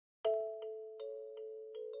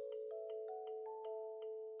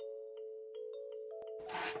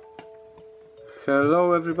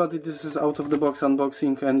Hello everybody, this is Out of the Box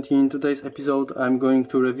Unboxing, and in today's episode I'm going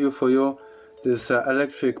to review for you this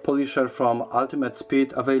electric polisher from Ultimate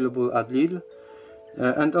Speed, available at Lidl.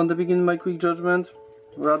 And on the beginning, my quick judgment,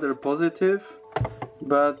 rather positive,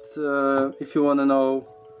 but if you want to know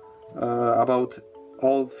about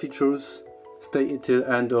all features, stay till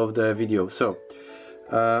end of the video. So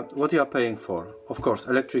what you are paying for? Of course,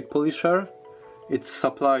 electric polisher. It's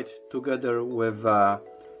supplied together with 4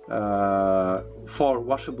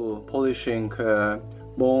 washable polishing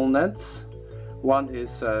bonnets. One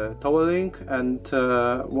is toweling and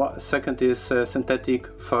second is synthetic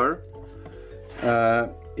fur.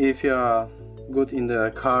 If you are good in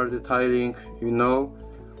the car detailing, you know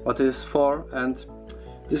what it is for, and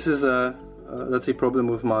this is a let's say problem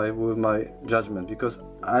with my judgment, because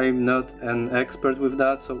I'm not an expert with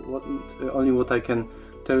that. So only what I can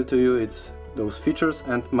tell to you, it's those features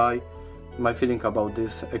and my feeling about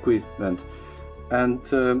this equipment. And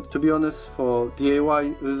to be honest, for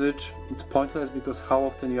DIY usage it's pointless, because how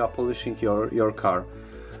often you are polishing your car?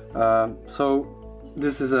 So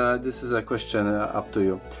this is a question up to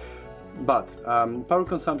you. But power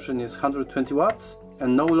consumption is 120 watts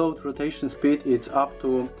and no load rotation speed is up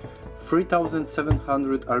to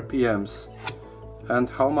 3700 RPMs. And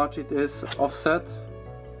how much it is offset?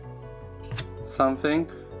 Something.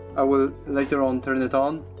 I will later on turn it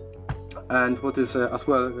on. And what is as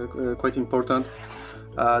well quite important,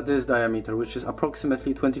 this diameter, which is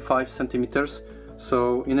approximately 25 centimeters.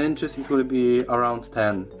 So in inches it will be around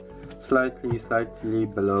 10, slightly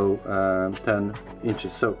below 10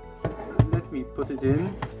 inches. So let me put it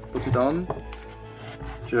on,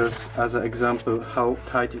 just as an example how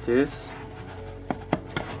tight it is.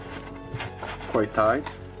 Quite tight.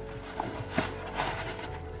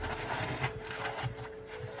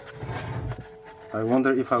 I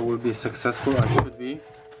wonder if I will be successful. I should be.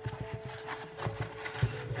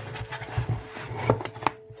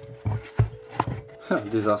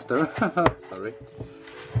 Disaster. Sorry.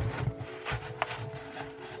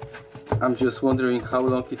 I'm just wondering how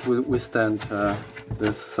long it will withstand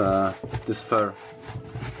this fur.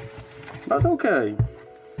 But okay.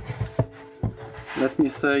 Let me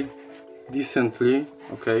say decently.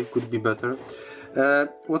 Okay, could be better.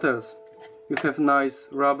 What else? You have nice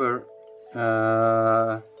rubber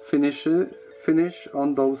finish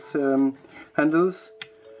on those handles.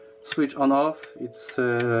 Switch on off, it's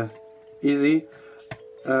easy.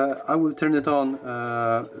 I will turn it on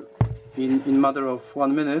in matter of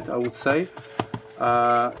 1 minute, I would say,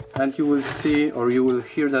 and you will see, or you will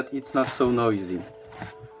hear, that it's not so noisy.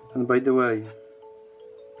 And by the way,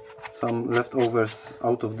 some leftovers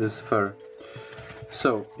out of this fur.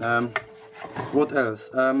 So what else?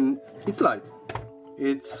 It's light.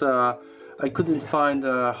 It's I couldn't find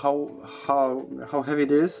how heavy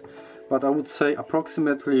it is, but I would say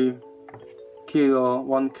approximately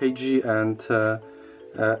 1 kg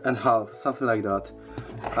and half, something like that.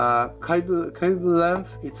 Cable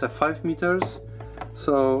length, it's a 5 meters,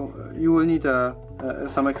 so you will need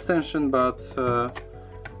some extension, but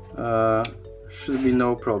should be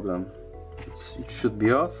no problem. It should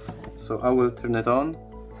be off, so I will turn it on.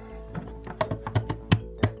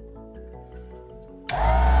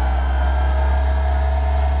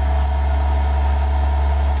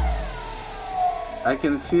 I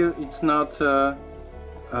can feel it's not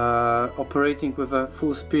operating with a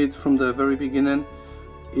full speed from the very beginning.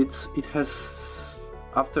 It has,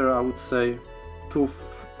 after I would say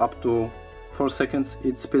up to 4 seconds,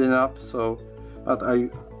 it's speeding up. So, but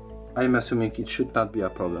I'm assuming it should not be a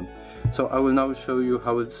problem. So I will now show you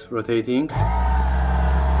how it's rotating.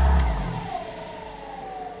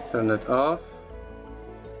 Turn it off,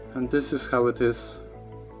 and this is how it is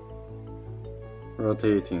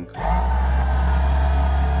rotating.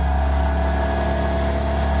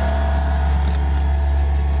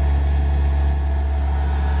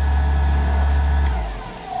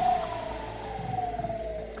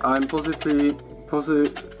 I'm quite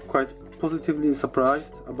positively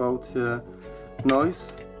surprised about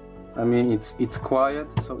noise. I mean, it's quiet,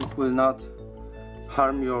 so it will not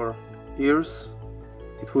harm your ears.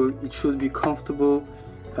 It should be comfortable,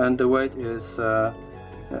 and the weight is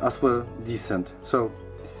as well decent. So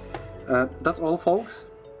that's all, folks.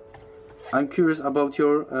 I'm curious about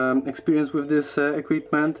your experience with this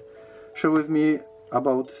equipment. Share with me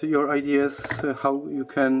about your ideas, how you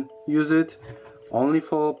can use it. Only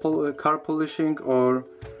for car polishing, or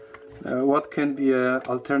what can be a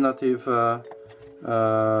alternative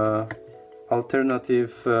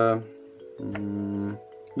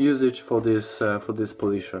usage for this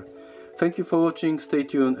polisher. Thank you for watching, stay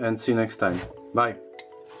tuned and see you next time. Bye.